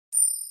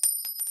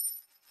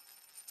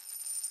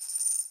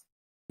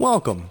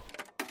Welcome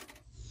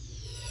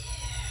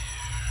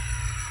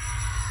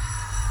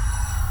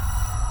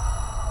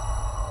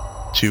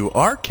to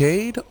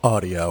Arcade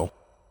Audio.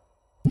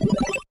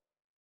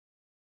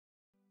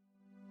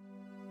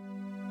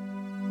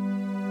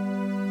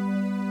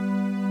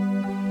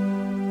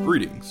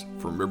 Greetings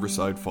from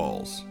Riverside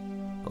Falls,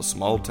 a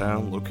small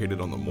town located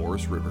on the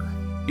Morris River.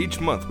 Each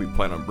month we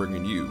plan on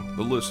bringing you,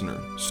 the listener,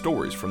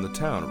 stories from the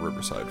town of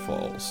Riverside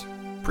Falls.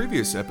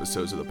 Previous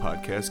episodes of the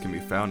podcast can be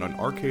found on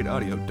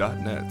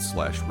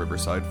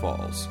arcadeaudio.net/Riverside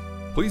Falls.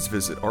 Please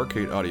visit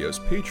Arcade Audio's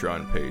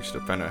Patreon page to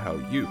find out how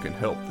you can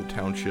help the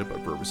township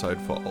of Riverside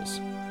Falls.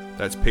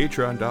 That's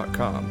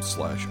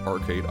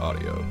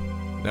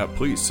patreon.com/arcadeaudio. Now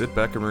please sit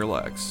back and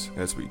relax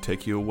as we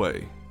take you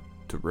away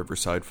to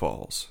Riverside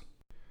Falls.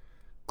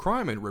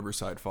 Crime in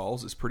Riverside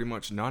Falls is pretty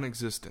much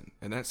non-existent,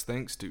 and that's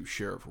thanks to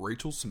Sheriff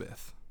Rachel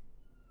Smith.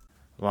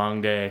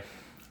 Long day.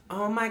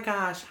 Oh my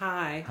gosh,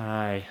 hi.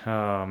 Hi.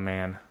 Oh,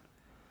 man.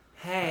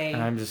 Hey.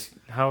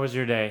 How was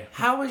your day?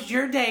 How was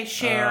your day,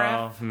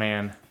 Sheriff? Oh,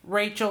 man.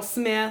 Rachel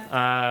Smith.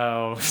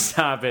 Oh,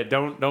 stop it.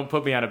 Don't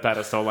put me on a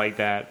pedestal like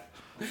that.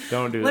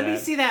 Don't do Let that. me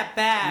see that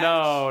badge.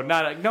 No,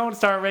 don't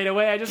start right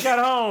away. I just got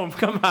home.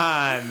 Come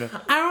on.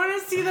 I want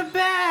to see the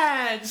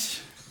badge.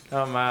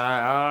 Come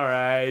on. All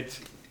right.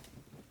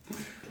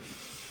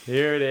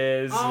 Here it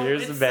is. Oh,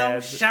 Here's the badge.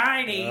 It's so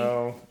shiny.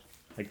 Oh,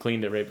 I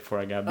cleaned it right before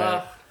I got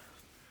back.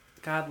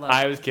 God love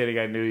I was kidding.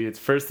 I knew it's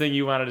the first thing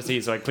you wanted to see,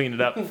 so I cleaned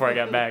it up before I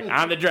got back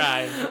on the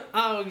drive.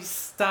 Oh,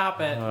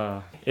 stop it.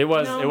 It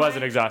was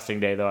an exhausting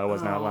day, though. I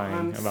was not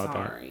lying about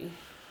that.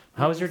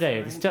 How was your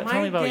day? Tell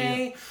me about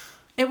you.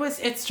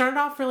 It started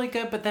off really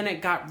good, but then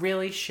it got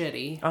really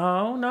shitty.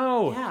 Oh,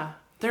 no. Yeah.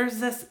 There's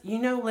this,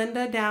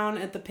 Linda down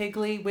at the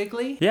Piggly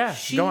Wiggly? Yeah,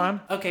 go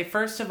on. Okay,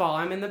 first of all,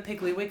 I'm in the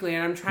Piggly Wiggly,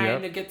 and I'm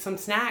trying to get some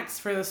snacks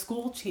for the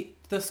school team.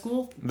 The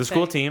school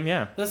team,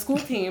 yeah. The school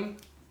team.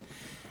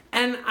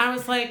 And I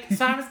was like,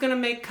 so I was going to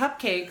make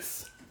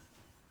cupcakes.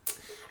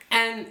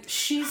 And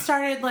she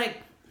started,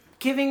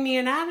 giving me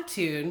an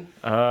attitude.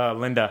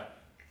 Linda.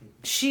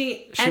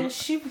 She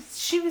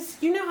was,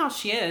 you know how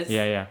she is.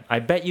 Yeah. I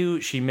bet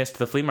you she missed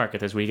the flea market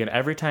this weekend.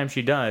 Every time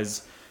she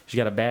does, she's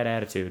got a bad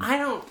attitude.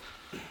 I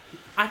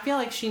feel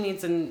like she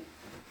needs a nap.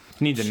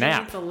 She needs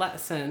a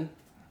lesson.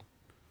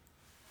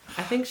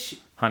 I think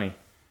Honey,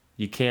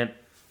 you can't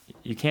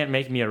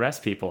make me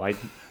arrest people.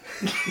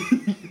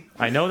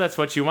 I know that's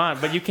what you want,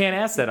 but you can't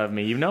ask that of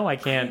me. You know I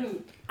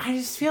can't. I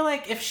just feel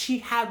like if she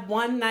had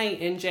one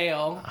night in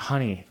jail.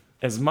 Honey,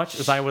 as much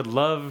as I would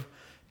love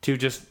to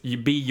just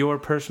be your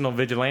personal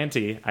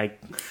vigilante, I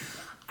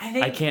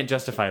can't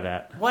justify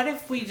that. What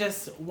if we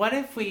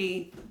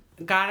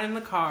got in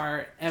the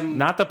car and...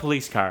 Not the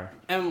police car.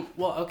 And,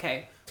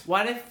 okay.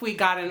 What if we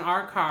got in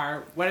our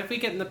car? What if we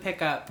get in the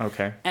pickup?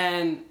 Okay.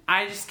 And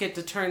I just get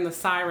to turn the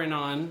siren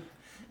on.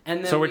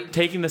 And then so we're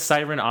taking the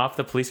siren off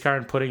the police car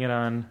and putting it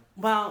on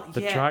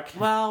the truck?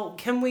 Well,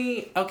 can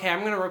we... Okay, I'm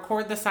going to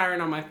record the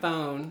siren on my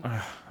phone.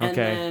 Okay. And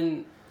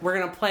then we're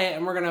going to play it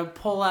and we're going to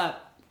pull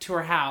up to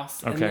her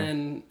house.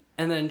 Okay.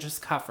 And then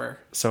just cuff her.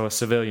 So a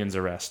civilian's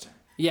arrest.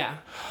 Yeah.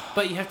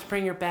 But you have to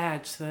bring your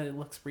badge so that it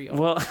looks real.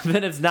 Well,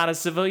 then it's not a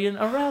civilian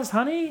arrest,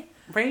 honey.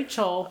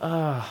 Rachel.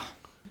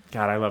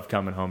 God, I love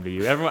coming home to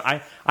you. Everyone,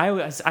 I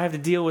have to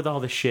deal with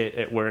all the shit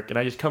at work, and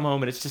I just come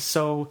home and it's just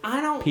so peaceful.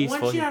 I don't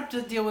want you to have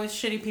to deal with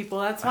shitty people.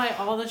 That's why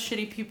all the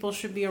shitty people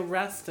should be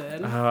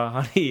arrested.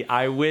 Honey,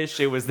 I wish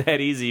it was that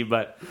easy,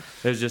 but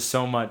there's just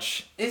so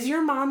much. Is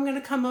your mom going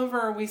to come over,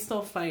 or are we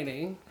still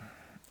fighting?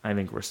 I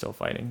think we're still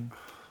fighting.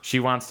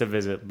 She wants to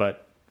visit,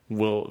 but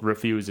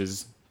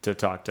refuses to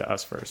talk to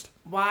us first.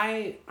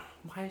 Why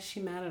is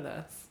she mad at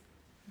us?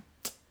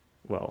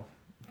 Well,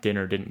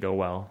 dinner didn't go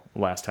well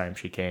last time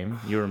she came.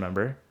 You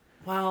remember?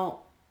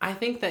 Well, I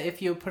think that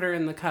if you put her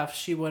in the cuffs,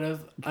 she would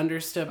have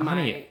understood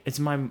my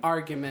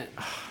argument.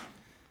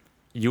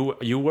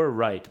 You were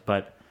right,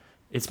 but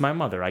it's my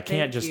mother. I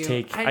can't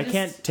I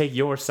can't take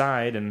your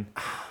side and.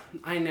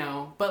 I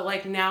know,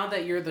 but now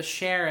that you're the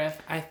sheriff,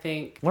 I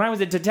think. When I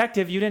was a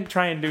detective, you didn't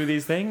try and do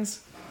these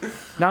things.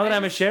 Now that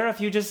I'm a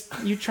sheriff, you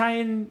try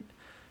and.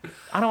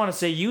 I don't want to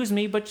say use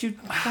me, but you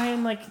try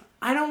and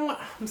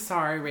I'm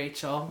sorry,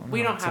 Rachel.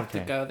 We don't have to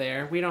go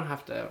there. We don't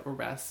have to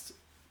arrest.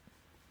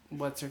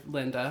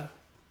 Linda?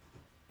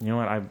 You know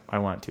what? I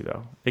want to,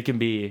 though. It can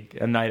be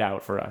a night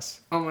out for us.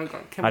 Oh my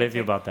God. How do you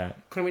feel about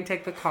that? Can we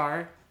take the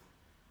car?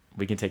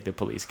 We can take the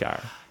police car.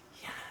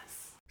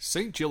 Yes.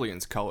 St.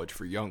 Julian's College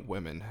for Young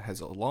Women has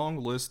a long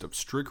list of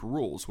strict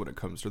rules when it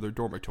comes to their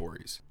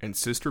dormitories, and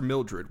Sister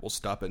Mildred will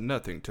stop at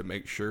nothing to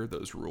make sure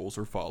those rules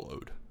are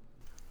followed.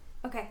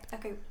 Okay.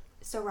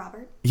 So,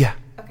 Robert? Yeah.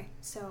 Okay,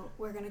 so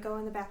we're going to go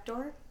in the back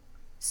door.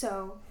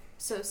 So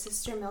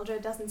Sister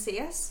Mildred doesn't see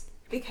us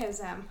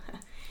because,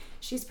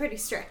 she's pretty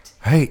strict.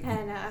 Hey.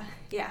 And,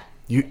 yeah.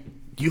 You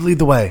lead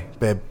the way,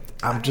 babe.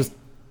 I'm just,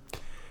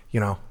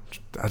 I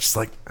just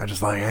like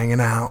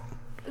hanging out.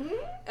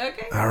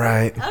 Okay. All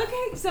right.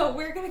 Okay, so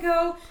we're going to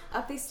go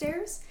up these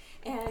stairs,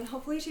 and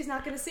hopefully she's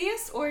not going to see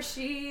us, or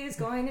she is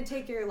going to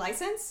take your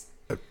license.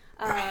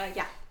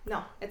 Yeah.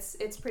 No, it's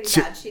pretty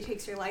bad. She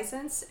takes your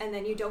license, and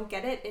then you don't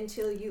get it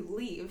until you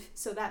leave.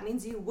 So that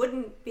means you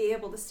wouldn't be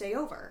able to stay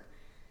over.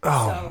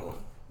 Oh. So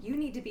you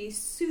need to be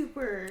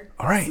super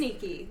All right.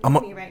 sneaky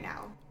with me right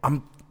now.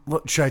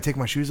 Should I take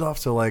my shoes off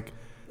so like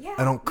Yeah,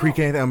 I don't creak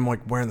anything? I'm like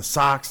wearing the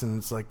socks and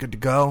it's like good to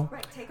go.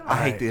 Right, take them I off.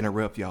 hate to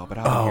interrupt y'all, but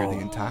I'll be here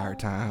the entire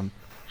time.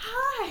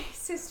 Hi,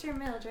 Sister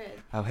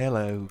Mildred. Oh,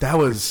 hello. That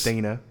was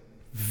Christina.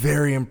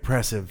 very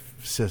impressive,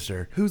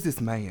 sister. Who's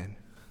this man?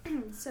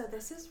 So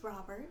this is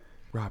Robert.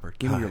 Robert,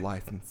 give me your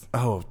license.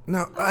 Oh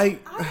no, I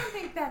don't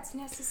think that's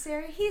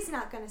necessary. He's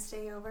not going to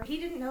stay over. He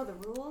didn't know the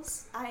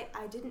rules. I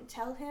didn't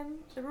tell him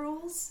the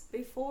rules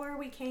before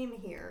we came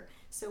here,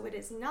 so it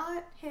is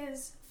not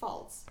his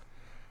fault.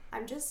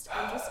 I'm just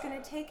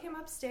going to take him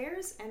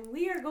upstairs, and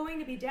we are going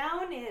to be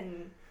down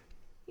in,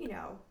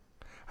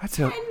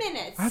 10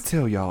 minutes. I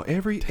tell y'all,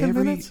 every 10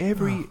 minutes?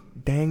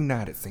 dang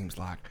night it seems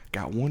like,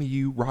 got one of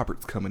you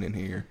Roberts coming in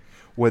here.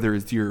 Whether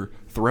it's you're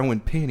throwing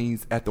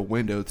pennies at the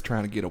windows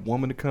trying to get a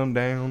woman to come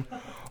down,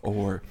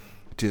 or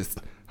just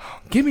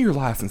give me your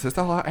license. That's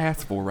all I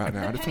ask for right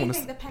now. I just want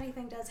to. The penny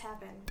thing does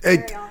happen Hey.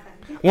 very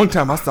often. One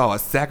time I saw a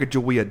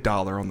Sacagawea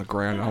 $1 on the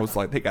ground, and I was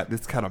like, they got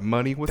this kind of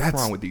money. What's That's-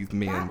 wrong with these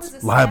men? That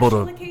was a liable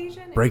special to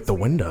occasion. It break was the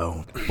really-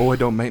 window. Boy,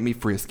 don't make me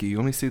frisky.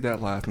 Let me see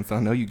that license. I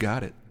know you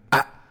got it.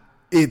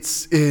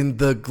 It's in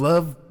the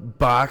glove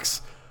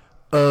box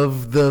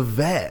of the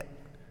vet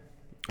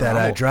that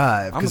I Oh,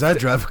 drive because I I'm a-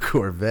 drive a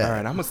Corvette. All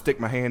right, I'm gonna stick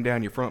my hand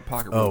down your front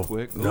pocket real Oh,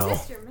 quick. no.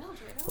 Sister Mildred.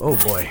 Oh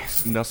boy.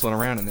 Nuzzling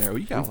around in there. Oh,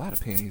 you got a lot of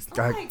pennies.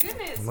 Oh my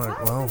goodness. I'm like,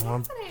 What well, is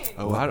I'm- happening?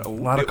 Oh, I don't A lot of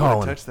wouldn't wanna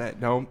calling. touch that.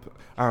 Don't.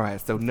 All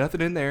right, so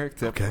nothing in there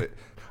except. Okay.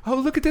 Oh,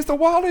 look at this, a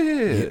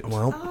wallet.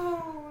 Well,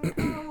 Oh, no.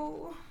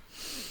 Don't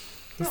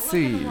Let's look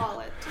in see. the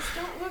wallet. Just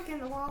don't look in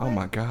the wallet. Oh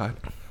my God.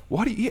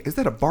 What do you? Is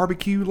that a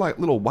barbecue like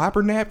little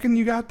wiper napkin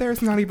you got there?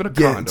 It's not even a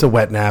yeah, condom. it's a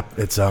wet nap.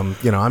 It's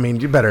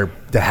you better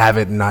to have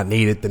it and not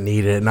need it than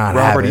need it and not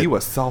Robert, have are it. you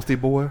a salty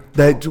boy?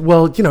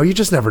 You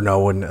just never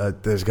know when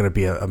there's going to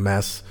be a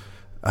mess.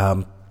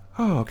 Oh,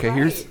 okay.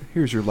 Right.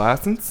 Here's your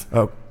license,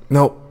 Oh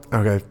no,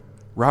 okay,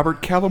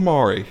 Robert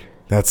Calamari.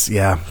 that's me.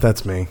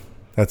 That's me.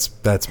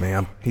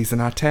 He's an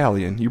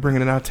Italian. You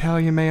bringing an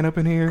Italian man up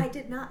in here? I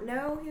did not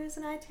know he was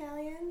an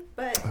Italian,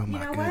 but Oh, you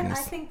my know what? I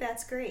goodness. think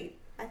that's great.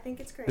 I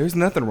think it's great. There's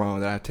nothing wrong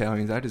with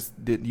Italians. I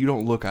just didn't. You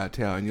don't look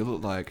Italian. You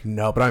look like.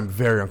 No, but I'm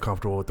very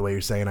uncomfortable with the way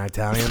you're saying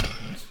Italian.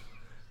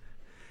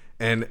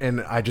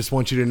 and I just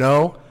want you to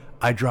know,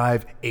 I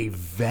drive a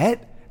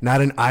vet,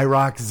 not an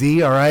IROC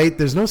Z. All right,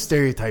 there's no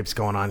stereotypes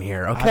going on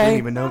here. I Okay. didn't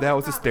even know that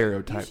was a Robert,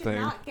 stereotype you should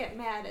thing. not get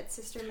mad at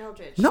Sister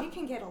Mildred. No. She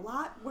can get a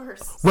lot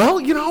worse. Well,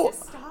 You you need know, to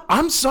stop.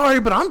 I'm sorry,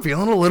 but I'm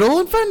feeling a little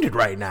offended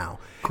right now.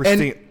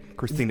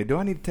 Christina, do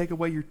I need to take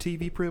away your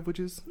TV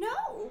privileges?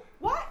 No.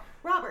 What?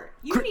 Robert,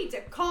 you need to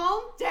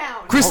calm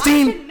down.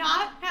 Christine- I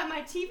cannot have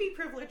my TV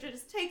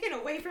privileges taken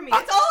away from me.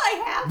 It's all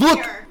I have Look.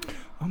 here.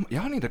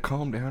 Y'all need to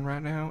calm down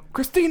right now.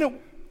 Christina,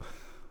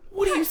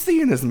 what do you see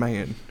in this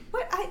man?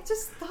 But I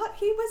just thought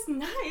he was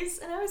nice,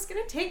 and I was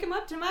going to take him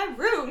up to my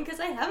room because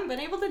I haven't been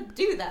able to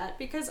do that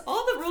because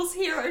all the rules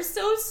here are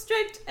so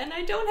strict, and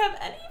I don't have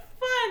any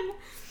fun.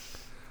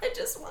 I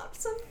just want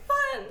some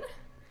fun.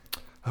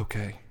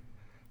 Okay.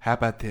 How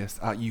about this?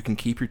 You can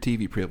keep your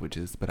TV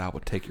privileges, but I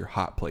will take your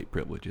hot plate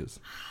privileges.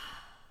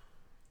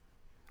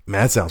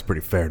 Man, that sounds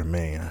pretty fair to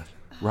me.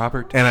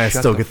 Robert, And I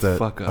shut still the get the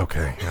fuck up.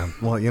 Okay. Yeah,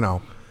 well, you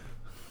know.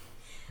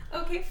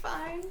 Okay,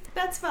 fine.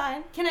 That's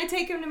fine. Can I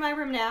take him to my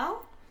room now?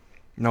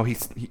 No,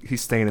 he's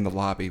staying in the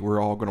lobby.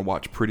 We're all going to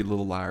watch Pretty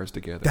Little Liars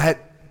together.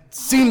 That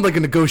seemed like a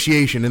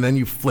negotiation, and then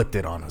you flipped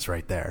it on us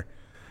right there.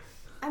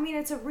 I mean,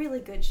 it's a really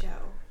good show.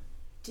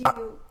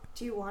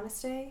 Do you want to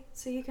stay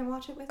so you can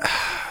watch it with me?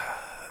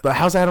 But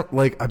how's Adam?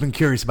 Like, I've been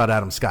curious about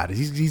Adam Scott.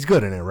 He's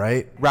good in it,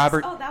 right?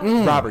 Robert, Oh, that was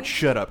Robert, great.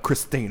 shut up.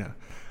 Christina,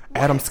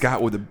 Adam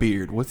Scott with a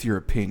beard. What's your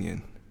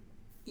opinion?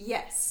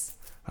 Yes.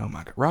 Oh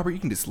my God, Robert, you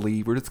can just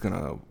leave. We're just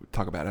gonna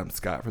talk about Adam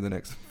Scott for the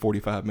next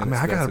 45 minutes.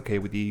 I if that's gotta- okay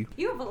with you?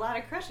 You have a lot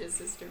of crushes,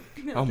 Sister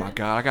Mildred. Oh my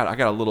God, I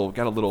got a little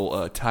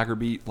Tiger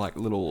Beat like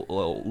little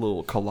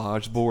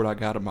collage board I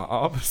got in my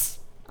office.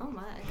 Oh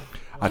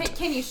my.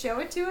 Can you show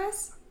it to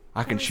us?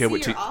 I can we show see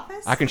it to your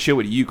office? I can show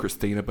it to you,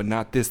 Christina, but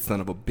not this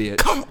son of a bitch.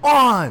 Come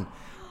on!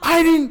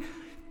 I didn't.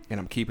 And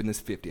I'm keeping this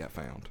 50 I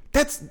found.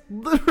 That's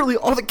literally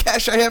all the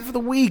cash I have for the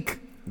week.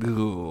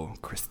 Ooh,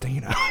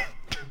 Christina.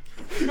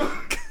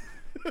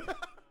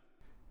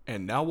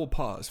 And now we'll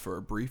pause for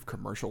a brief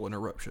commercial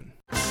interruption.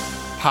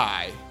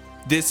 Hi,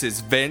 this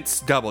is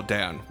Vince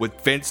Doubledown with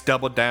Vince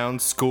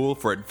Doubledown's School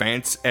for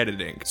Advanced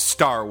Editing,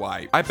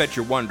 Starwipe. I bet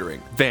you're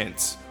wondering,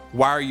 Vince,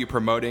 why are you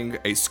promoting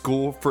a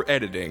school for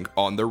editing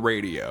on the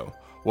radio?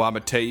 Well, I'm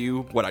gonna tell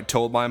you what I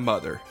told my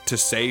mother, to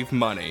save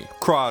money.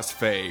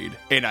 Crossfade.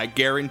 And I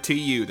guarantee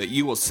you that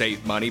you will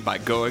save money by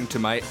going to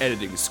my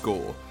editing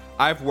school.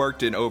 I've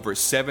worked in over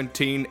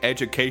 17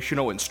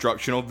 educational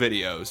instructional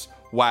videos.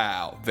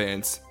 Wow,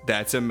 Vince,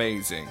 that's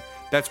amazing.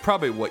 That's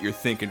probably what you're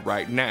thinking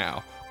right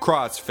now.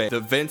 Crossfade. The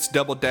Vince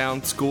Double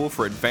Down School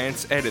for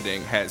Advanced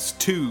Editing has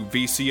 2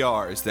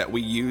 VCRs that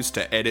we use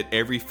to edit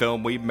every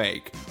film we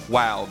make.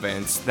 Wow,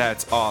 Vince,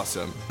 that's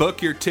awesome.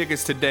 Book your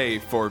tickets today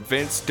for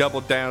Vince Double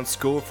Down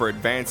School for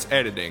Advanced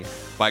Editing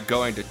by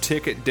going to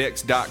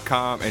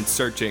ticketdix.com and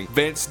searching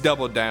Vince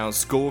Double Down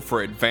School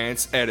for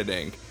Advanced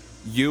Editing.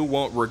 You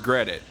won't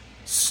regret it.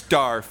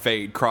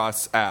 Starfade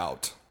Cross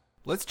out.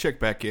 Let's check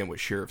back in with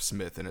Sheriff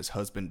Smith and his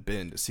husband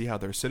Ben to see how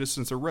their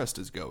citizen's arrest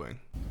is going.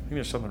 I think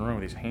there's something wrong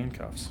with these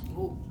handcuffs.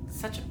 Ooh,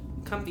 such a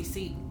comfy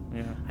seat.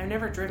 Yeah. I've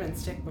never driven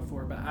stick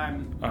before, but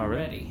I'm Oh,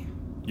 really? ready.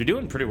 You're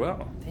doing pretty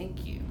well.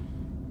 Thank you.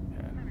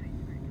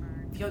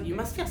 Yeah. You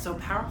must feel so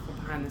powerful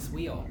behind this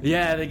wheel.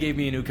 Yeah, they gave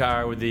me a new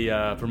car with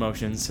the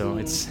promotion, so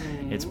it's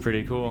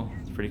pretty cool.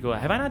 It's pretty cool.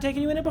 Have I not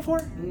taken you in it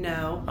before?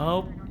 No.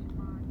 Oh.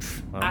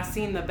 Well. I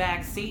seen the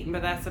back seat,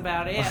 but that's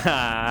about it.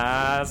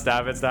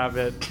 Stop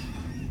it.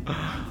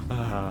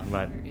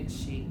 But Where is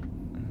she?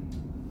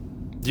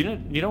 do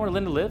you know where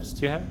Linda lives?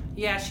 Do you have?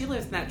 Yeah, she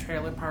lives in that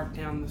trailer park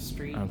down the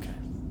street. Okay.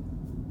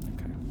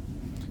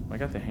 Well, I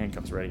got the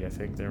handcuffs ready. I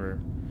think they were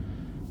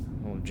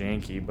a little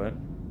janky, but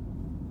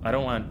I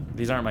don't want.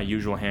 These aren't my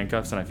usual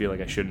handcuffs, and I feel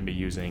like I shouldn't be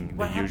using the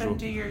What usual. happened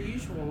to your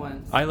usual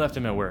ones? I left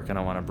them at work, and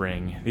I want to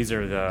bring. These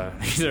are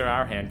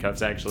our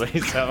handcuffs actually.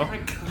 So Oh my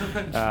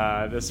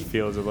gosh. this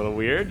feels a little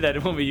weird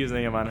that we'll be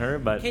using them on her,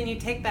 but Can you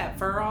take that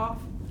fur off?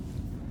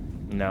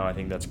 no, I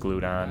think that's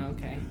glued on.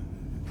 Okay.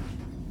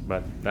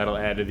 But that'll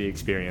add to the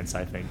experience,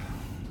 I think.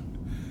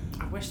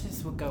 I wish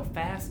this would go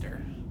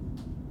faster.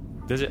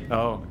 Does it?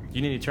 Oh,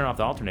 you need to turn off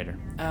the alternator.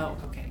 Oh,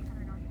 okay.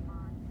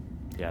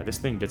 Yeah, this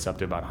thing gets up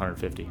to about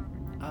 150.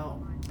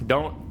 Oh.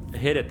 Don't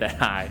hit it that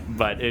high,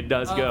 but it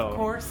does go. Of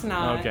course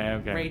not.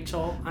 Okay.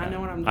 Rachel, I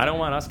know what I'm doing. I don't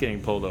want us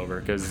getting pulled over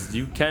because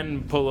you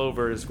can pull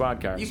over squad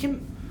cars. You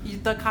can.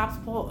 The cops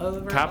pull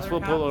over. Cops other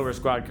will pull over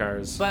squad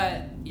cars,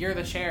 But you're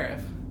the sheriff.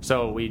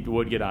 so we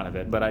would get out of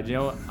it. But I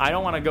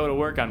don't want to go to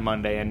work on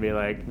Monday and be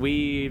like,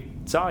 we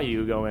saw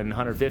you going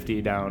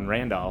 150 down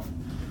Randolph,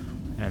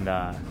 and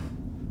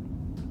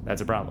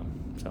that's a problem.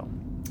 So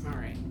All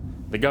right.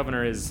 the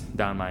governor is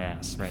down my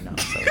ass right now.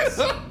 So it's,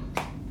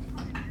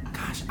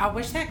 Gosh, I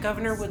wish that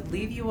governor would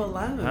leave you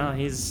alone. well,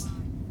 he's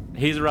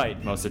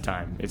right most of the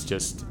time. It's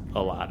just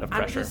a lot of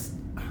pressure.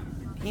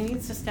 He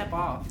needs to step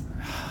off.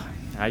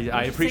 I I'm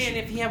just appreciate.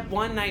 saying, if he had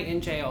one night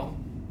in jail.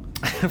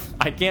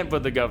 I can't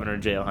put the governor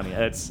in jail, honey.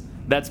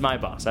 That's my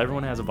boss.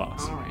 Everyone has a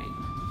boss. All right.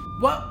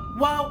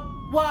 Whoa.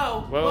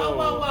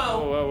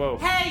 Whoa.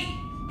 Hey!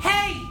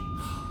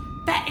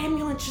 That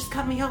ambulance just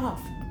cut me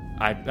off.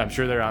 I'm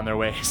sure they're on their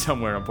way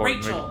somewhere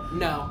important. Rachel,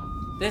 no.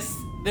 This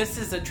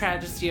is a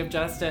tragedy of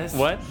justice.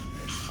 What?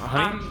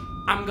 Honey?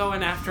 I'm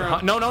going after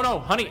him. No,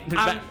 honey.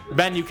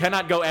 Ben, you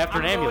cannot go after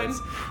I'm an ambulance.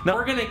 going- No,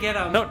 We're gonna get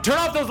him. No, turn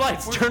off those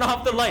lights. Turn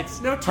off the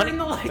lights. No, turn Honey,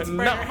 the lights, no.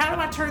 Brandon. How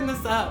do I turn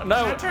this up?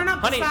 No, Can I turn up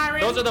honey, the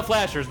siren? those are the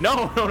flashers.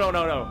 No.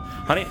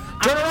 Honey,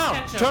 turn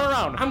around. Turn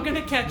around. I'm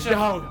gonna catch him.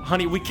 No,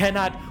 honey, we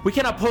cannot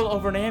pull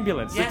over an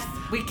ambulance. Yes,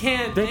 we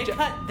can. They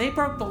They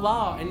broke the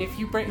law, and if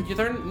you break,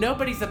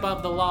 nobody's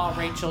above the law.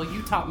 Rachel,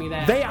 you taught me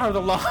that. They are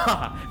the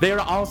law. They are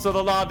also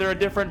the law. They're a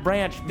different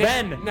branch.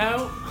 Ben,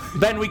 No.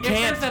 we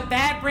can't. If there's a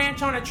bad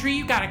branch on a tree,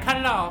 you gotta cut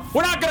it off.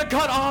 We're not gonna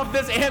cut off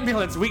this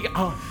ambulance.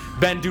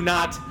 Ben, do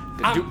not.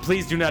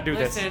 Please do not do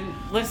this.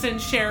 Listen,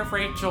 Sheriff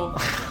Rachel.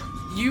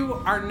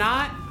 You are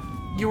not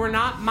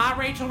my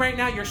Rachel right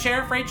now. You're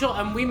Sheriff Rachel,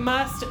 and we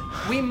must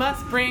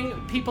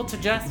bring people to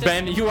justice.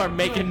 Ben, you are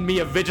making me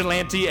a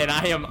vigilante, and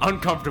I am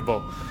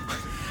uncomfortable.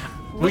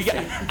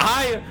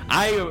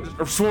 I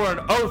swore an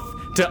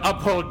oath to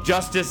uphold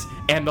justice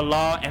and the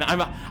law, and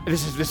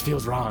this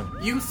feels wrong.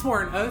 You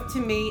swore an oath to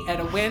me at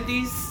a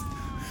Wendy's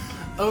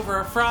over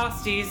a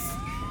Frosties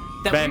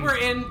that Ben, we were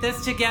in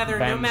this together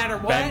no matter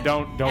what. Ben,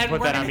 don't and put we're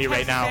that on gonna me catch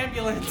right now. this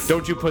ambulance.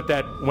 Don't you put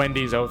that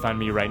Wendy's oath on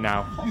me right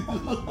now.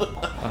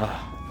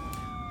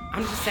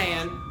 I'm just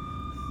saying.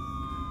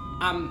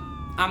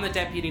 I'm the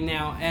deputy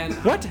now, and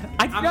What?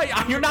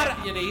 I'm You're not.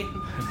 deputy.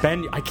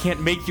 Ben, I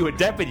can't make you a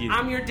deputy.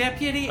 I'm your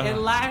deputy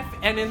in life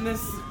and in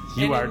this.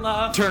 You and are in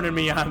love. turning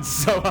me on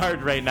so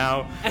hard right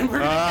now. And we're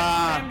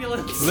gonna get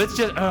this ambulance. Let's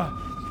just.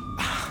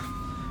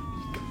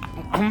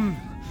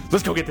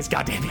 Let's go get this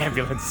goddamn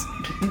ambulance.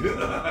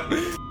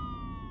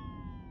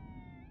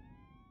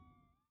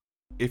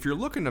 If you're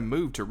looking to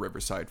move to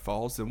Riverside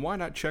Falls, then why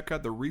not check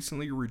out the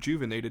recently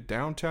rejuvenated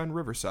downtown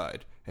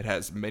Riverside? It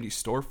has many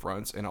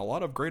storefronts and a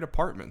lot of great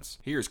apartments.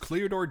 Here's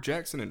Cleodore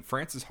Jackson and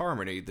Francis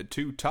Harmony, the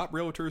 2 top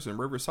realtors in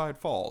Riverside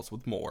Falls,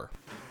 with more.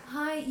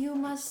 Hi, you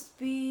must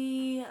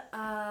be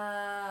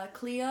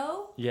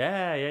Cleo,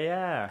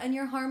 Yeah. and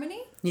you're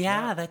Harmony.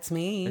 Yeah, that's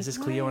me. This is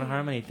Cleo and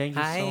Harmony. Thank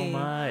you so Hi.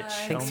 much.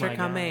 Hi. Thanks Oh for my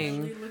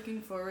coming. Really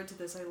looking forward to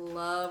this. I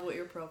love what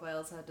your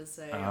profiles had to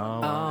say. Oh. Oh,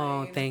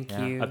 online. thank gosh.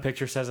 Yeah. you. A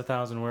picture says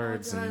 1,000 It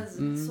words. and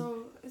does.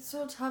 It's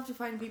so tough to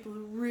find people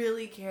who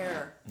really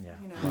care. Yeah.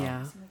 You know?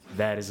 Yeah.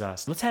 that is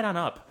us. Let's head on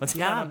up. Let's head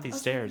Yeah. on up these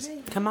stairs.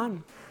 Okay. Come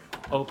on.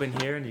 Open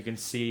here, and you can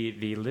see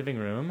the living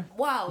room.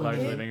 Wow. Large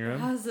it living room.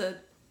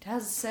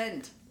 has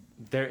scent.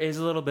 There is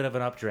a little bit of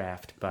an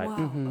updraft, but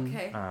Wow.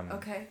 Okay. Um,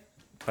 Okay.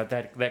 But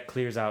that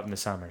clears out in the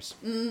summers.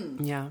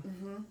 Yeah.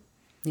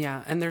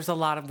 Yeah, and there's a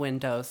lot of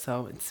windows,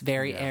 so it's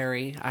very Yeah.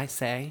 airy, I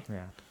say.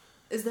 Yeah.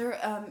 Is there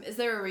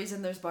a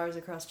reason there's bars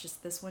across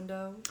just this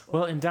window?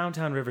 Well, in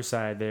downtown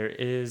Riverside, there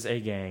is a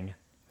gang.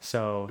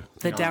 So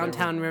The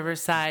downtown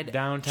Riverside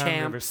downtown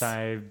Champs.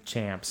 Riverside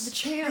Champs. The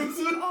Champs.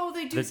 Oh,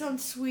 they do sound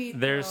sweet.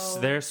 They're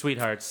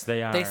sweethearts.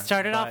 They are. They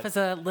started off But, as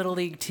a little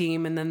league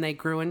team, and then they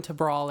grew into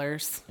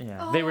brawlers.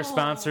 yeah. They were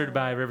sponsored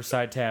by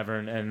Riverside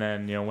Tavern, and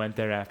then went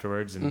there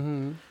afterwards.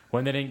 And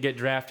when they didn't get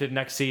drafted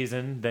next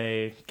season,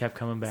 they kept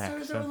coming back.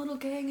 Started their own little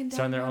gang in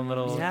Starting their own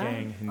little Yeah.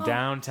 gang in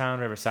downtown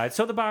Riverside.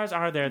 So the bars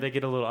are there. They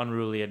get a little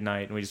unruly at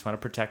night, and we just want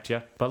to protect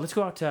you. But let's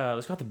go out.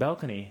 Let's go out the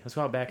balcony. Let's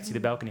go out back and see the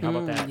balcony. How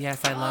about that?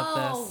 Yes, I love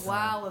Oh this.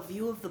 wow, a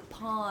view of the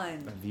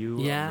pond. A view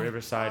Yeah. of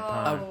Riverside A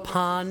Pond.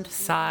 pond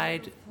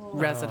side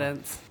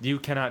residence. You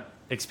cannot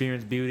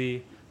experience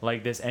beauty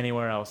like this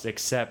anywhere else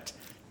except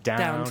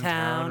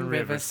Downtown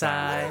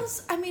Riverside. What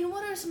else? I mean,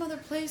 what are some other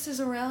places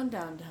around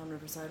downtown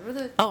Riverside? Where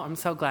the Oh, I'm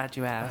so glad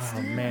you asked.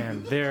 Oh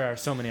man, there are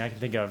so many I can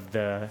think of.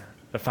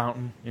 The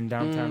fountain in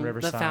downtown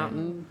Riverside. The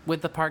fountain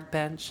with the park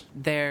bench.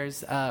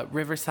 There's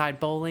Riverside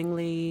Bowling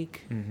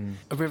League.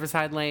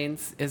 Riverside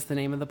Lanes is the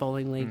name of the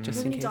bowling league, just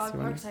how in many case dog you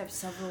want. parks? I have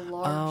several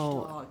large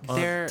Oh, dogs.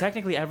 there.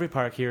 Technically, every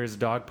park here is a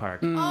dog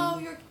park.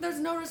 Oh, there's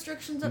no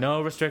restrictions.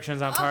 No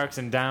restrictions on parks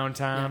in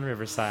downtown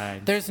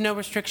Riverside. There's no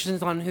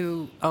restrictions on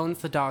who owns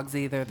the dogs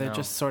either. They're No.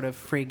 just sort of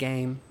free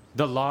game.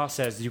 The law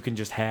says you can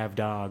just have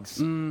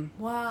dogs.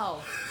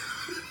 Wow.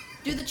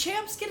 Do the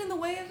Champs get in the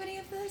way of any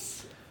of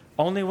this?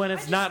 Only when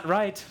it's not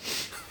right.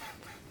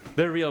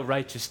 They're a real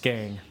righteous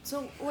gang.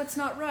 So what's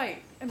not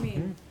right? I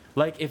mean,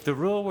 Like, if the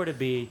rule were to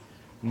be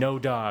no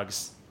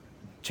dogs,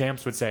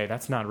 Champs would say,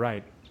 that's not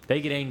right.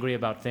 They get angry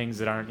about things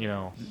that aren't,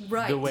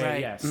 Right. the way,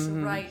 Right. yes. the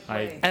right I-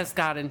 way. As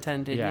God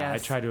intended, Yeah,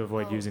 yes. I try to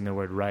avoid using the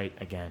word right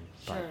again.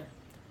 But Sure.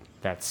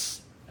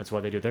 that's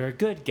what they do. They're a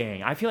good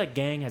gang. I feel like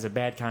gang has a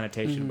bad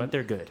connotation, but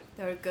they're good.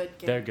 They're a good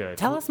game. They're good.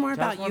 Tell us more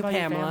about you, your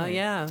Pamela. family.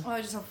 Yeah. Oh,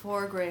 I just have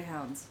 4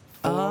 greyhounds.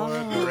 Four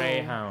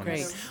greyhounds.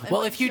 Great. And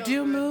Well, my if you do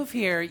children. move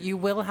here, you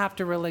will have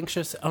to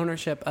relinquish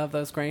ownership of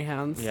those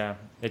greyhounds. Yeah,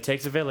 it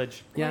takes a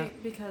village. Yeah.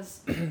 Wait, because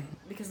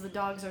the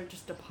dogs are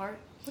just apart.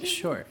 What do you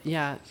Sure.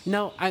 Yeah.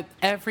 No,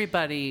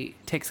 everybody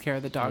takes care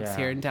of the dogs Yeah.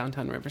 here in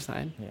downtown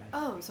Riverside. Yeah.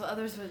 Oh, so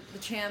others with the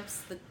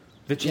Champs,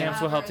 The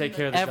Champs will help take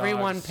care of the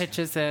Everyone dogs.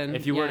 pitches in.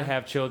 If you were yeah. to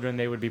have children,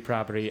 they would be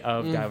property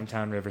of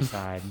downtown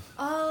Riverside.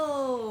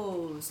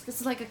 Oh, so this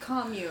is like a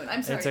commune.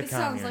 I'm sorry, It's a this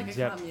commune. sounds like a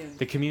Yep. commune.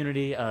 The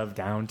community of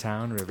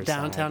downtown Riverside.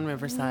 Downtown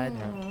Riverside.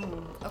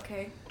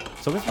 Okay.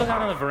 So let's look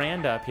out on the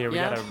veranda up here. We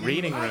Yeah. got a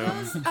reading Are room.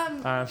 those,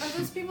 are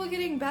those people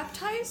getting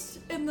baptized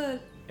in the?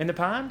 In the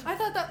pond? I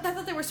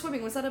thought they were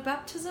swimming. Was that a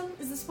baptism?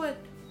 Is this what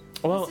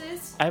Well,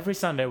 this is? every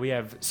Sunday we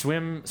have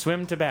swim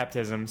to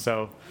baptism.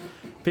 So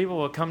people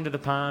will come to the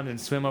pond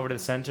and swim over to the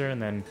center, and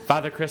then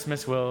Father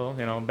Christmas will,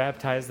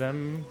 baptize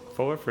them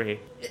for free.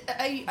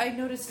 I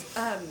noticed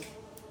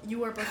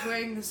you are both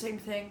wearing the same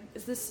thing.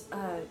 Is this?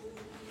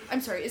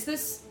 I'm sorry. Is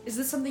this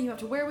something you have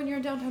to wear when you're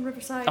in downtown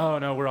Riverside? Oh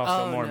no, we're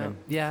also Oh, Mormon. no.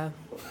 Yeah.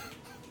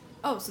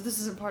 Oh, so this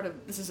isn't part of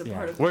Yeah.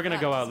 part of. We're gonna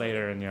go out baptism.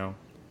 later and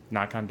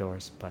knock on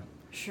doors, but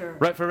Sure.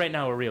 right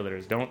now we're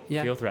realtors. Don't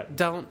Yeah. feel threatened.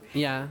 Don't.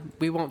 Yeah.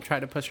 We won't try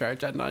to push our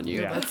agenda on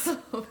you. Yeah.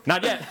 But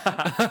Not yet.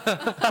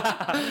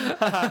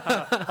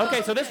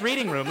 Okay, so this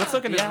reading room. Let's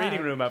look in this Yeah.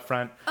 reading room up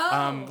front. We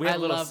I have a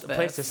little love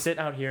place to this. sit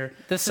out here.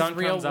 This is Sun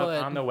real comes up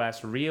wood. on the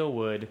west. Real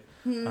wood.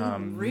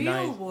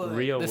 Real wood.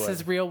 Real this wood.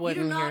 is real You wood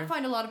do in not here.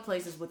 find a lot of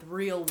places with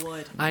real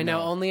wood. I know,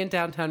 No. only in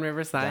downtown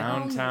Riverside.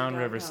 Downtown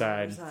Only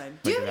Riverside. Do you Look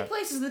have at any that.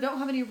 places that don't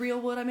have any real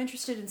wood? I'm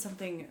interested in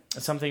something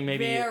Something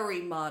maybe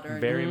very modern.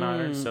 very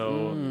modern.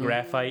 So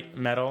graphite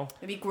metal.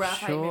 Maybe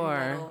graphite, Sure.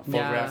 maybe metal, Full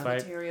Yeah.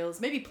 graphite.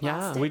 materials, maybe Yeah.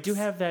 plastic. We do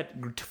have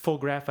that full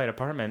graphite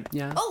apartment.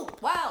 Yeah. Oh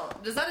wow!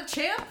 Is that a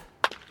champ?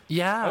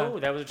 Yeah. Oh,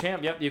 that was a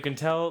champ. Yep, you can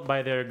tell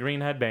by their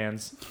green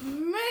headbands.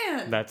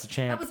 Man, That's a that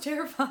champ. was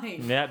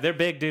terrifying. Yeah, they're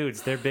big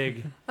dudes. They're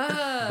big.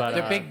 But,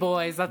 They're big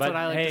boys. That's but what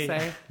I like hey, to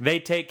say. they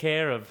take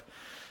care of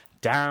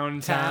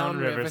downtown Town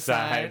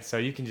Riverside, Riverside. so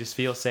you can just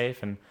feel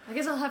safe and I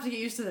guess I'll have to get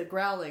used to the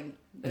growling.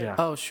 yeah.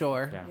 Oh,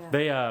 sure. Yeah. Yeah.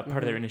 They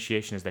part of their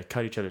initiation is they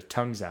cut each other's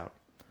tongues out.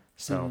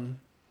 So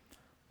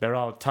they're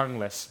all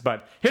tongueless.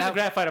 But here's That- a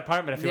graphite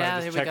apartment if you Yeah,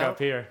 want to just here we check go. up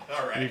here.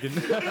 All right. You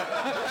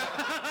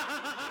can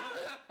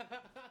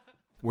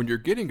When you're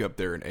getting up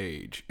there in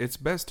age, it's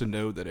best to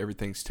know that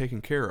everything's taken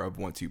care of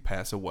once you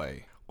pass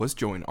away. Let's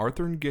join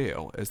Arthur and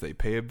Gail as they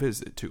pay a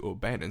visit to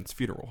O'Bannon's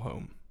funeral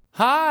home.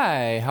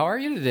 Hi, how are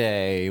you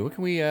today? What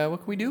can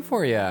we do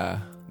for you?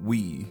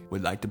 We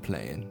would like to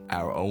plan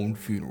our own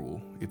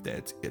funeral, if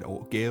that's it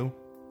all, Gail.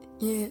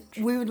 Yeah,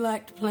 we would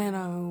like to plan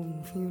our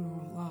own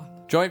funeral.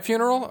 Joint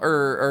funeral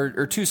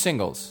or two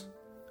singles?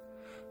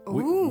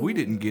 We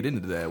didn't get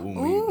into that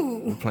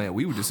when we planned.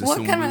 We were just What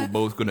assuming we kinda- were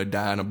both going to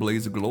die in a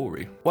blaze of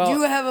glory. Well, Do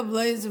you have a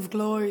Blaze of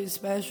Glory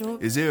special?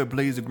 Is there a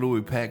blaze of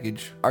glory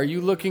package? are you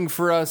looking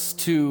for us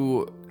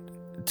to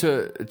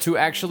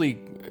actually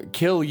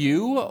kill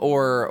you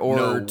or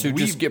No, to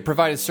we- just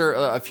provide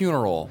a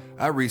funeral?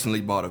 I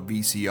recently bought a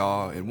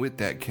VCR, and with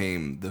that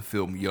came the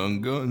film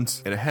Young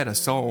Guns, and it had a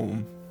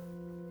song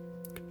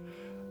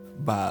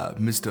by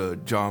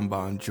Mr. John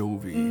Bon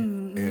Jovi,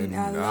 and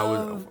I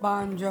love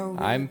Bon Jovi.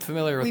 I'm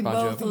familiar with we Bon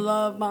both Jovi.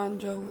 love Bon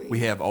Jovi. we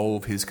have all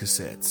of his He's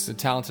cassettes. a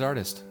talented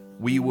artist.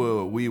 We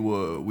were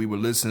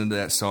listening to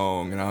that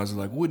song, and I was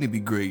like, wouldn't it be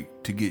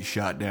great to get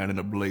shot down in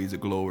a blaze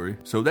of glory?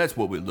 So that's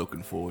what we're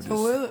looking for.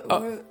 So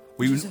we're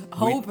we- just we-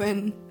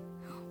 hoping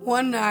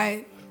one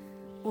night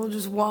we'll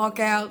just walk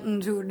out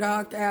into a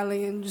dark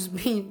alley and just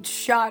be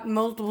shot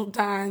multiple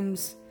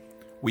times.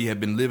 We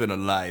have been living a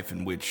life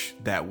in which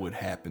that would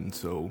happen,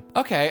 so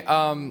Okay,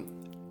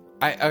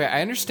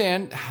 I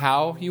understand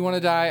how you want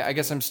to die. I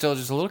guess I'm still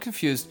just a little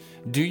confused.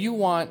 Do you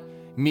want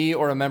me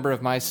or a member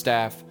of my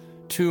staff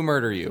to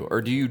murder you,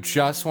 or do you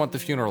just want the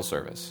funeral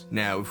service?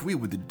 now if we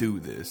were to do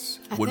this,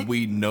 would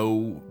we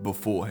know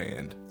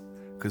beforehand?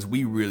 Because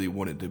we really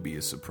want it to be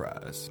a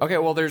surprise. Okay,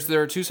 well,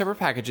 there are two separate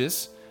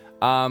packages.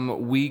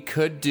 We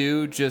could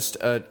do just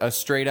a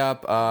straight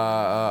up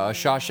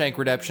Shawshank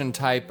Redemption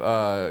type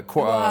I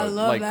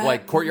love that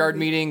like courtyard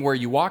movie. meeting where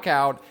you walk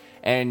out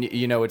and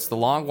it's the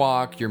long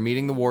walk. You're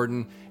meeting the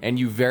warden, and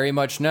you very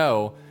much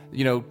know.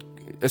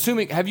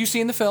 Assuming, have you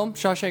seen the film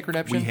Shawshank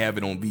Redemption? We have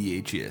it on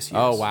VHS, yes.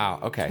 Oh wow,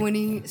 okay.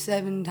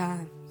 27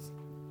 times.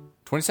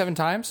 27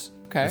 times.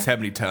 Okay, That's how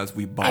many times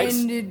we bought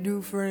Andy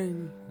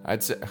Dufresne.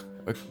 I'd say.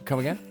 Come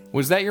again?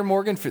 Was that your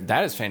Morgan?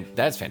 That is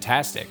that's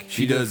fantastic.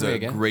 She do it does for me a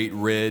again? great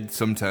red.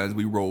 Sometimes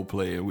we role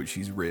play in which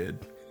she's red.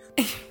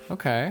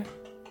 Okay.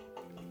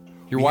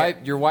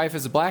 Your wife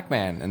is a black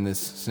man in this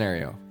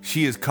scenario.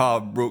 She, as Carl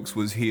Brooks,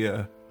 was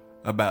here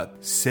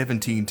about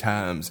 17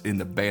 times in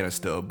the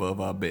banister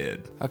above our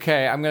bed.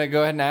 Okay, I'm gonna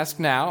go ahead and ask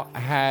now.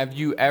 Have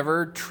you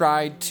ever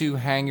tried to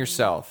hang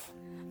yourself?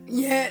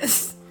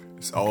 Yes.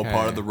 It's all Okay.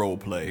 part of the role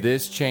play.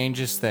 This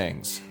changes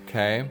things.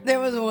 Okay. There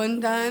was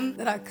one time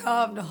that I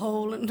carved a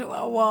hole into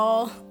our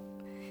wall.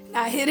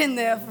 I hid in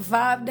there for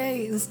 5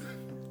 days.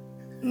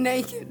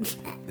 Naked.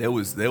 There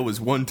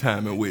was one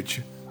time in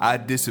which I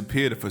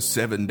disappeared for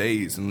 7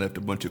 days and left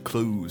a bunch of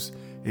clues.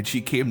 And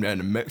she came down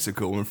to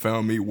Mexico and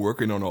found me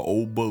working on an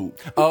old boat.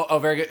 Oh,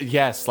 very good.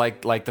 Yes,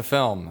 like the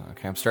film.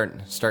 Okay, I'm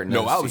starting.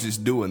 No, to I was see.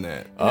 just doing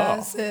that. And I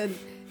said,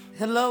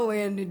 hello,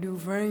 Andy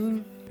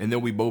Dufresne. And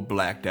then we both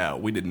blacked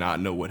out. We did not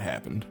know what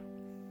happened.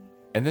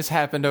 And this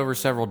happened over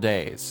several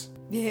days.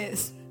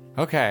 Yes.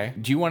 Okay.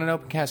 Do you want an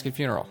open casket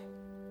funeral?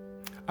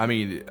 I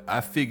mean,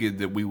 I figured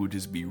that we would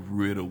just be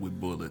riddled with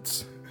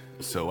bullets.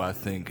 So I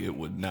think it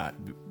would not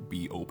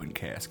be open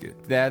casket.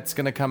 That's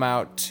gonna come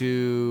out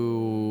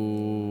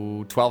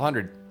to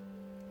 $1,200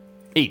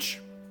 each.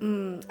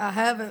 I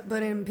have it,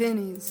 but in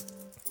pennies.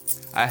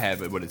 I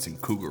have it, but it's in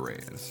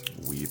Cougarans.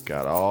 We've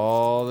got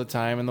all the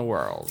time in the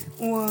world.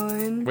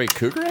 1, Wait,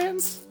 cougar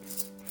hands?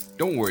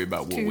 Don't worry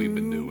about what we've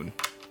been doing.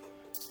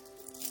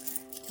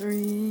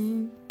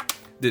 3.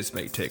 This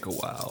may take a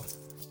while.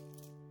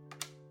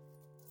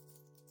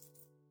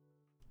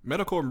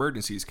 Medical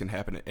emergencies can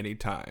happen at any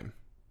time,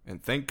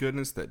 and thank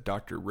goodness that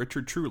Dr.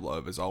 Richard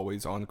Truelove is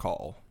always on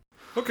call.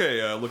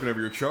 Okay, looking over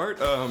your chart,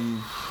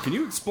 can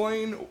you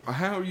explain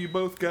how you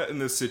both got in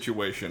this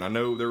situation? I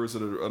know there was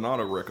an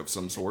auto wreck of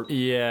some sort.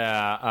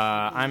 Yeah,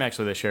 I'm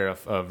actually the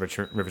sheriff of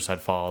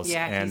Riverside Falls.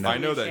 Yeah, and he's I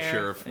know that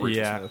Sheriff. Sheriff Richard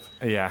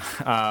yeah,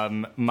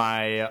 Smith.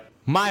 yeah.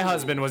 My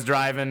husband was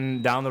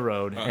driving down the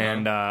road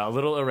and a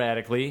little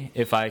erratically,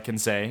 if I can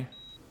say.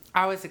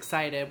 I was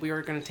excited. We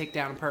were going to take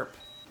down a perp.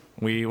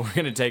 We were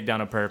going to take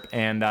down a perp,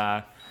 and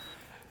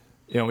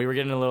we were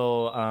getting a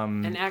little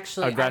And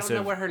actually, aggressive. I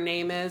don't know what her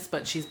name is,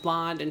 but she's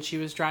blonde, and she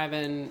was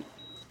driving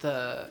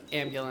the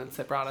ambulance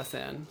that brought us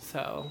in.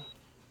 So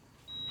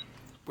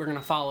we're going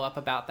to follow up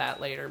about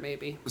that later,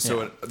 maybe.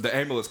 So the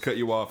ambulance cut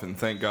you off, and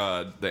thank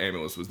God the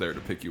ambulance was there to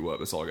pick you up.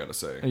 That's all I got to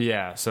say.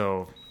 Yeah,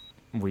 so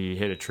we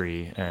hit a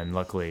tree, and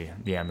luckily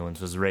the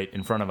ambulance was right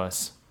in front of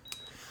us.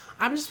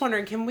 I'm just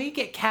wondering, can we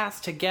get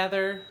cast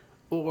together,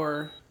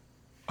 or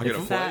I get a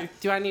is play? that,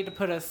 do I need to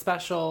put a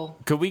special?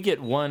 Could we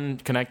get one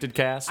connected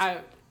cast?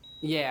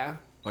 Yeah.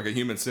 Like a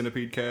human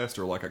centipede cast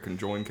or like a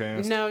conjoined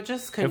cast? No,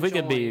 just if conjoined. we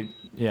could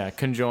be,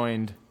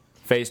 conjoined,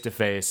 face to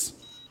face.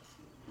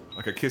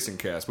 Like a kissing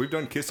cast. We've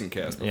done kissing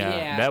cast before. Yeah,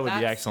 Yeah, that would be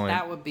that's- excellent.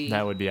 that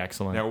would be-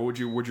 excellent. Now, would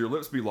your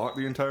lips be locked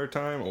the entire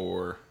time,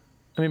 or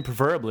I mean,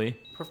 preferably.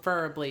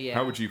 Preferably, yeah.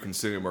 how would you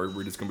consume? Or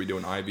we're just going to be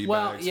doing IV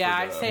Well, bags? yeah,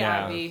 for I'd the- say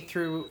Yeah. IV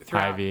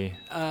throughout IV.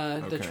 The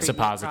treatment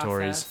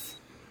Suppositories. process.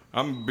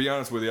 I'm going to be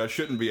honest with you. I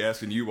shouldn't be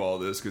asking you all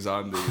this because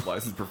I'm the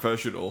licensed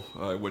professional.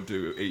 I went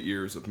to 8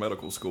 years of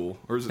medical school.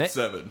 Or is it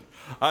 7?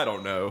 I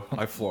don't know.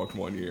 I flunked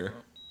 1 year.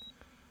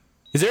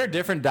 Is there a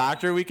different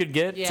doctor we could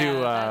get Yeah, to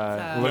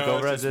that's, look no,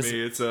 over it's at just this?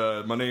 me.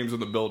 It's my name's in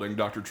the building,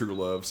 Dr.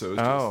 Truelove. So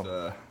it's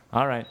Oh.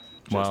 All right.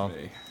 just Well,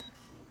 me.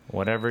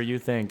 whatever you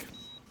think.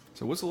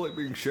 So what's it like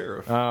being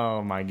sheriff?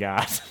 Oh my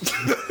God,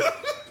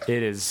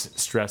 it is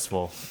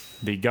stressful.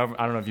 The I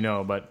don't know if you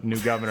know, but new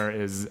governor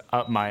is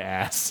up my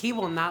ass. He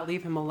will not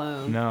leave him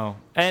alone. No,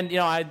 and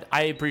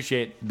I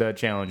appreciate the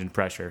challenge and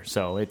pressure.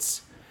 So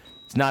it's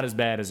It's not as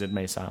bad as it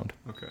may sound.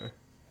 Okay.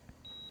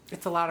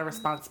 It's a lot of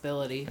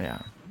responsibility. Yeah.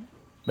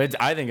 But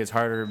I think it's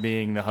harder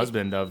being the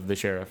husband of the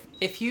sheriff.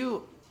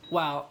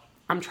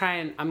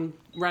 I'm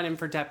running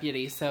for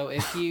deputy, so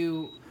if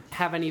you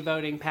have any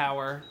voting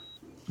power,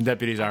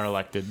 Deputies are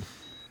elected.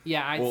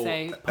 yeah, I'd Well,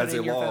 say as put a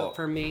in your law- vote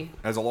for me.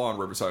 As a law in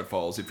Riverside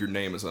Falls, if your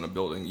name is on a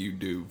building, you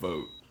do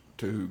vote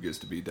to who gets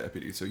to be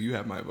deputy. So you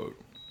have my vote.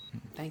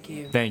 Thank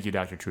you. Thank you,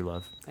 Dr.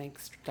 Truelove.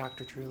 Thanks,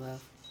 Dr. Truelove.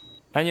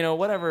 And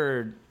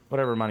whatever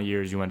amount of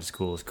years you went to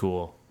school is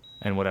cool.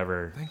 And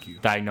whatever Thank you.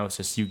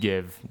 diagnosis you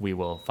give, we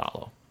will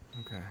follow.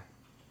 Okay.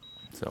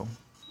 So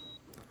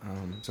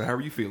So how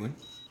are you feeling?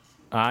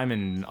 I'm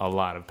in a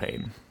lot of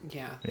pain.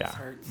 Yeah, Yeah. this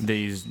hurts.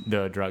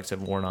 The drugs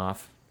have worn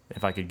off.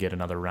 If I could get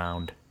another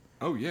round.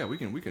 Oh yeah, we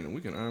can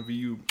IV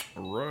you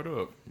right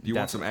up. Do you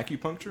want some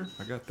acupuncture?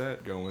 I got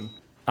that going.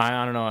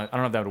 I don't know. I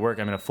don't know if that would work.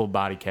 I'm in a full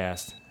body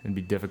cast. It'd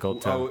be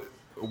difficult to. Oh,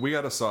 we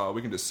got a saw.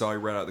 We can just saw you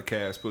right out of the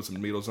cast, put some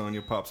needles on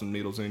you, pop some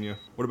needles in you.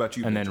 What about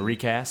you? and then Mitchell?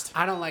 recast.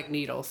 I don't like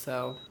needles,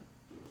 so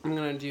I'm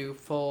gonna do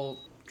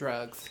full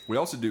drugs. We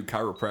also do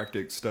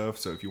chiropractic stuff,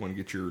 so if you want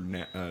to get your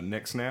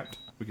neck snapped,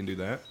 we can do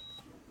that.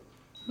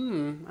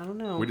 I don't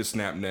know. We just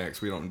snap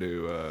necks. We don't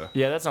do.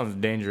 Yeah, that sounds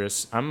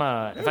dangerous.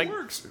 It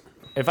works.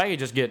 If I could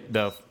just get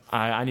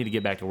I need to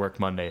get back to work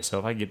Monday, so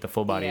if I could get the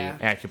full body Yeah.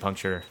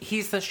 acupuncture,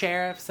 He's the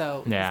sheriff,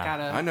 so Yeah. he's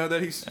gotta. I know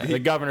that he's the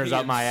governor's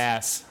up my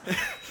ass.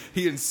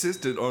 He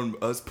insisted on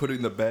us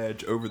putting the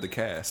badge over the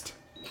cast.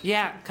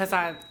 Yeah, because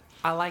I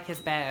like his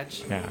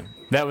badge. Yeah,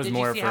 that was Did you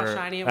more see for how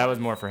shiny it that was?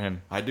 was more for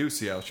him. I do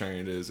see how shiny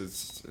it is.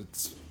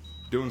 It's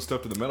doing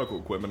stuff to the medical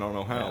equipment. I don't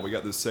know how. Yeah. We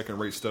got this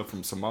second-rate stuff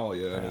from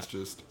Somalia, and it's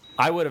just.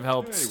 I would have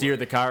helped Anyway. steer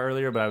the car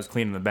earlier, but I was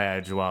cleaning the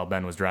badge while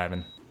Ben was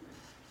driving,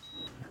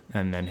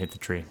 and then hit the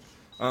tree.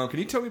 Can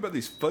you tell me about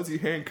these fuzzy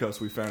handcuffs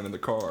we found in the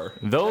car?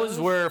 Those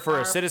were for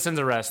are a citizen's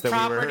arrest that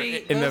Property. we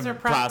were in Those the are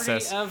property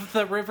process. of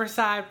the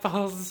Riverside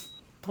Falls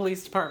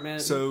Police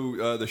Department.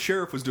 So the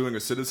sheriff was doing a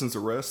citizen's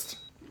arrest.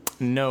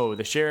 No,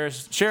 the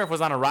sheriff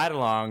was on a ride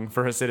along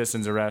for a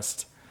citizen's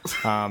arrest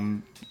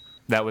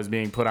that was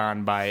being put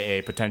on by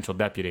a potential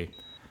deputy.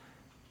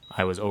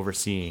 I was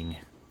overseeing.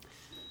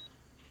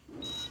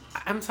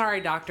 I'm sorry,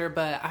 doctor,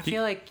 but I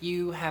feel like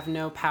you have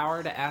no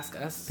power to ask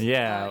us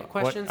Yeah,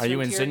 questions. what- are to you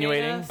interrogate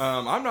insinuating? us.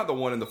 I'm not the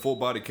one in the full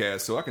body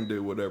cast, so I can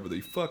do whatever the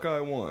fuck I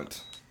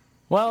want.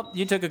 Well,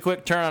 you took a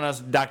quick turn on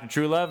us, Dr.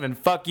 Truelove, and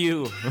fuck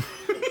you.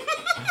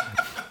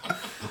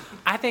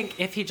 I think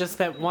if he just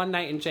spent one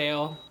night in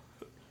jail,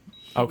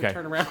 he would Okay.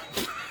 turn around.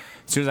 As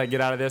soon as I get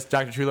out of this,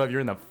 Dr. Truelove,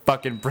 you're in the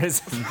fucking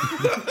prison.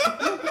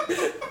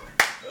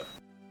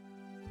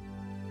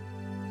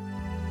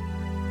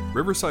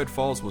 Riverside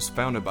Falls was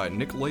founded by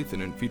Nick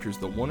Lathan and features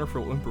the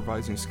wonderful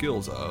improvising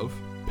skills of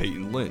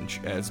Peyton Lynch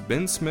as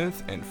Ben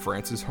Smith and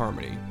Francis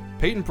Harmony.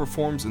 Peyton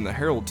performs in the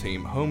Herald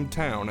team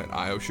Hometown at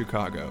I.O.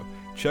 Chicago.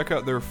 Check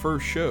out their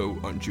first show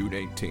on June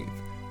 18th.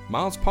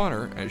 Miles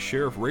Potter as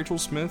Sheriff Rachel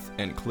Smith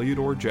and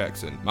Cleodore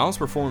Jackson. Miles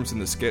performs in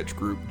the sketch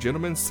group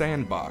Gentleman's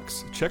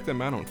Sandbox. Check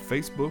them out on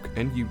Facebook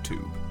and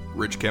YouTube.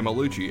 Rich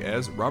Camalucci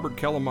as Robert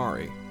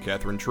Calamari.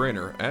 Catherine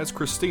Trainer as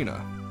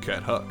Christina.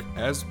 Kat Huck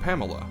as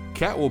Pamela.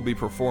 Kat will be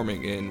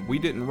performing in We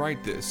Didn't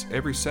Write This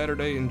every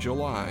Saturday in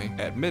July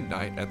at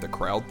midnight at the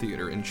Crowd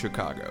Theater in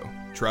Chicago.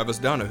 Travis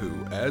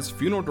Donahue as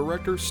Funeral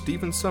Director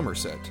Stephen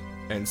Somerset.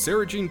 And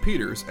Sarah Jean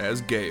Peters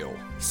as Gail.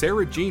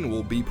 Sarah Jean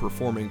will be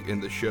performing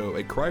in the show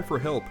A Cry for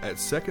Help at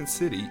Second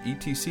City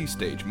ETC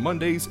stage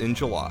Mondays in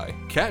July.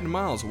 Kat and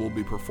Miles will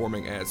be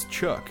performing as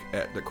Chuck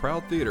at the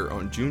Crowd Theater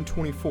on June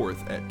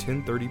 24th at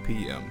 10:30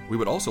 p.m. We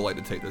would also like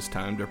to take this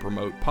time to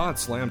promote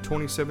PodSlam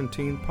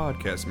 2017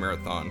 Podcast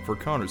Marathon for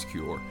Connor's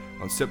Cure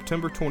on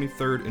September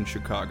 23rd in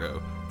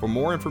Chicago. For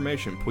more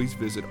information, please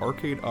visit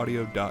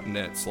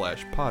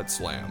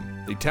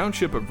arcadeaudio.net/podslam. The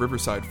Township of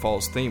Riverside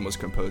Falls theme was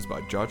composed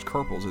by Josh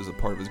Carpels as a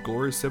part of his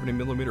Glorious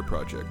 70mm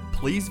project.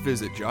 Please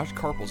visit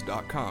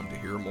joshcarpels.com to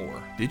hear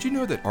more. Did you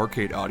know that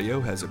Arcade Audio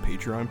has a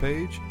Patreon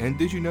page? And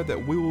did you know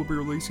that we will be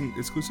releasing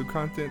exclusive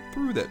content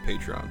through that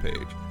Patreon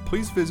page?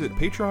 Please visit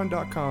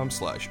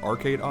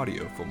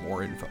patreon.com/arcadeaudio for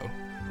more info.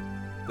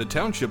 The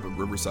Township of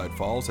Riverside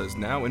Falls has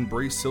now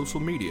embraced social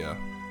media.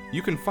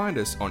 You can find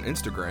us on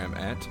Instagram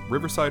at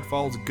Riverside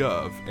Falls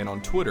Gov and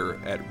on Twitter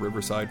at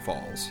Riverside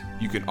Falls.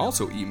 You can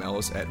also email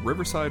us at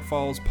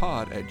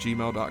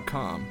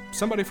riversidefallspod@gmail.com.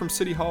 Somebody from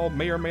City Hall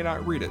may or may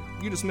not read it.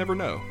 You just never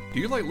know. Do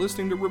you like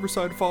listening to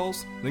Riverside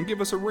Falls? Then give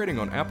us a rating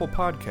on Apple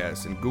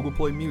Podcasts and Google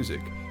Play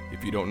Music.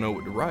 If you don't know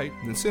what to write,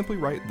 then simply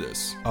write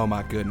this. Oh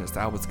my goodness,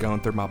 I was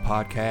going through my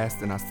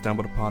podcast and I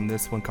stumbled upon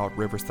this one called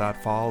Riverside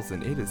Falls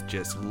and it is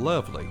just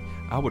lovely.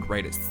 I would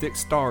rate it 6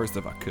 stars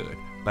if I could,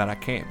 but I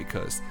can't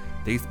because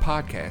these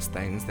podcast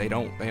things, they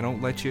don't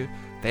let you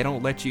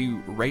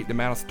rate the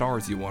amount of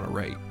stars you want to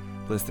rate.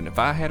 Listen, if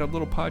I had a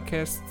little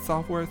podcast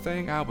software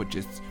thing, I would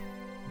just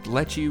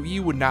let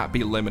you would not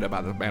be limited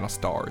by the amount of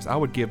stars. I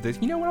would give this,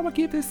 you know what I'm gonna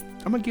give this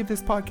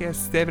podcast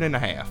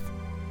 7.5.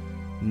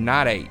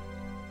 Not 8.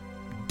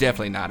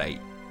 Definitely not 8.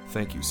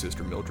 Thank you,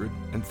 Sister Mildred,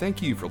 and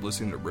thank you for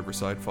listening to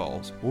Riverside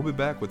Falls. We'll be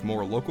back with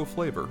more local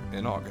flavor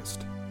in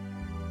August.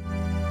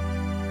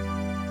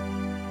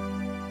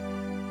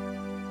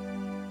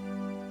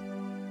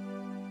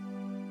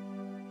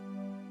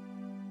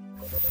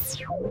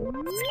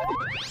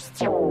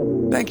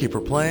 Thank you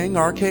for playing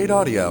Arcade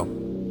Audio.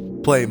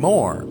 Play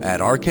more at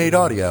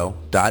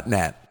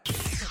arcadeaudio.net.